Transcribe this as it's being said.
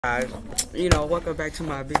Guys, welcome back to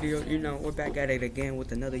my video. We're back at it again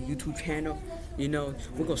with another YouTube channel.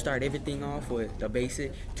 We're gonna start everything off with the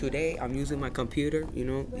basic. Today, I'm using my computer.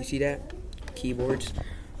 You see that? Keyboards.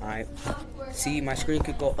 Alright. See, my screen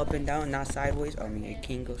could go up and down, not sideways. I mean, it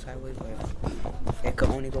can go sideways, but it could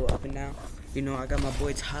only go up and down. I got my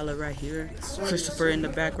boy Tyler right here. Christopher in the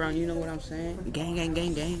background. You know what I'm saying? Gang, gang,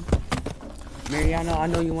 gang, gang. Mariano, I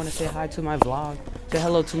know you want to say hi to my vlog. Say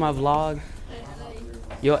hello to my vlog.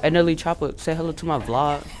 Yo, Enderly Chopper, say hello to my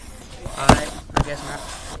vlog. Alright, I guess not.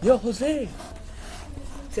 Yo, Jose,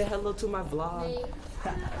 say hello to my vlog.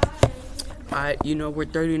 Alright, we're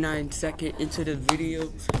 39 seconds into the video.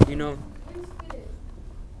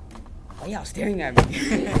 Why y'all staring at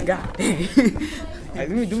me? God dang.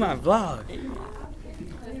 Let me do my vlog.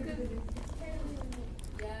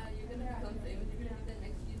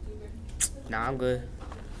 Nah, I'm good.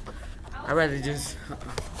 I'd rather just...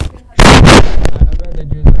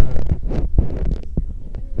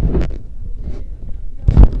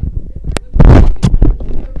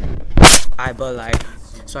 but like,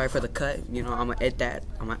 sorry for the cut. I'm gonna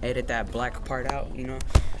edit that black part out.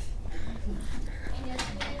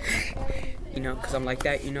 Cause I'm like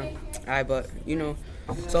that. But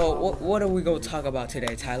So what are we gonna talk about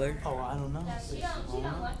today, Tyler? Oh, I don't know.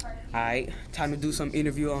 Alright, time to do some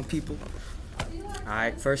interview on people.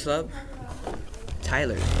 Alright, first up,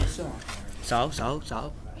 Tyler. So,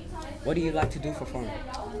 what do you like to do for fun?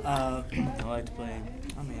 I like to play.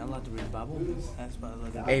 I like to read the Bible. That's what I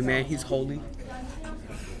like to do. Hey man, he's holy.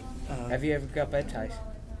 Have you ever got baptized?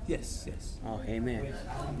 Yes. Oh, amen.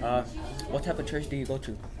 What type of church do you go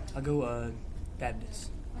to? I go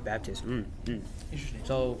Baptist. Baptist. Interesting.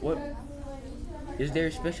 So, what is there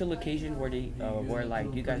a special occasion where you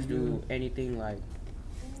guys do anything like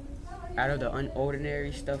out of the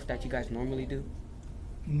unordinary stuff that you guys normally do?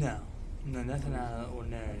 No, nothing out of the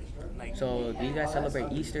ordinary. So, do you guys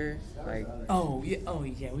celebrate Easter? Oh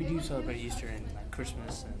yeah, we do celebrate Easter and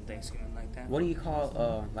Christmas and Thanksgiving like that. What do you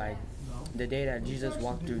call the day that Jesus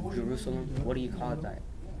walked through Jerusalem? What do you call that?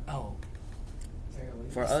 Oh.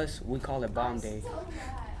 For us, we call it Bomb Day.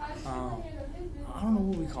 I don't know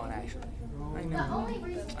what we call it actually. I know.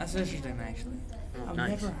 That's interesting actually. I've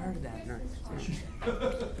never heard of that. Nice.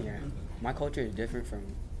 Yeah, my culture is different from.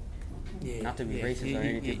 Yeah, not to be racist or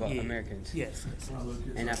anything, but Americans. Yes.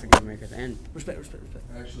 And African Americans and respect.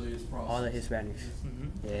 Actually, it's all the Hispanics.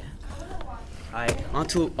 Yeah. Alright,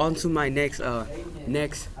 onto my next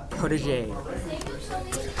protege.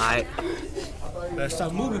 Alright. Better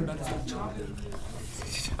stop moving,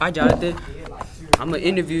 Alright, Jonathan. I'm gonna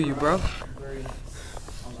interview you, bro.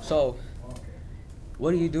 So,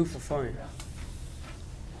 what do you do for fun?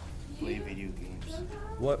 Play video games.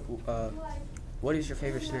 What is your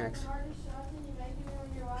favorite snacks?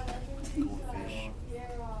 Goldfish.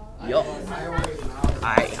 Yo.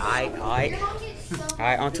 Alright,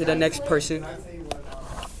 on to the next person.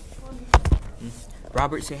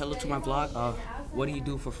 Robert, say hello to my vlog. What do you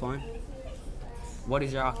do for fun? What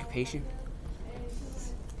is your occupation?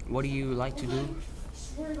 What do you like to do?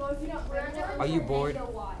 Are you bored?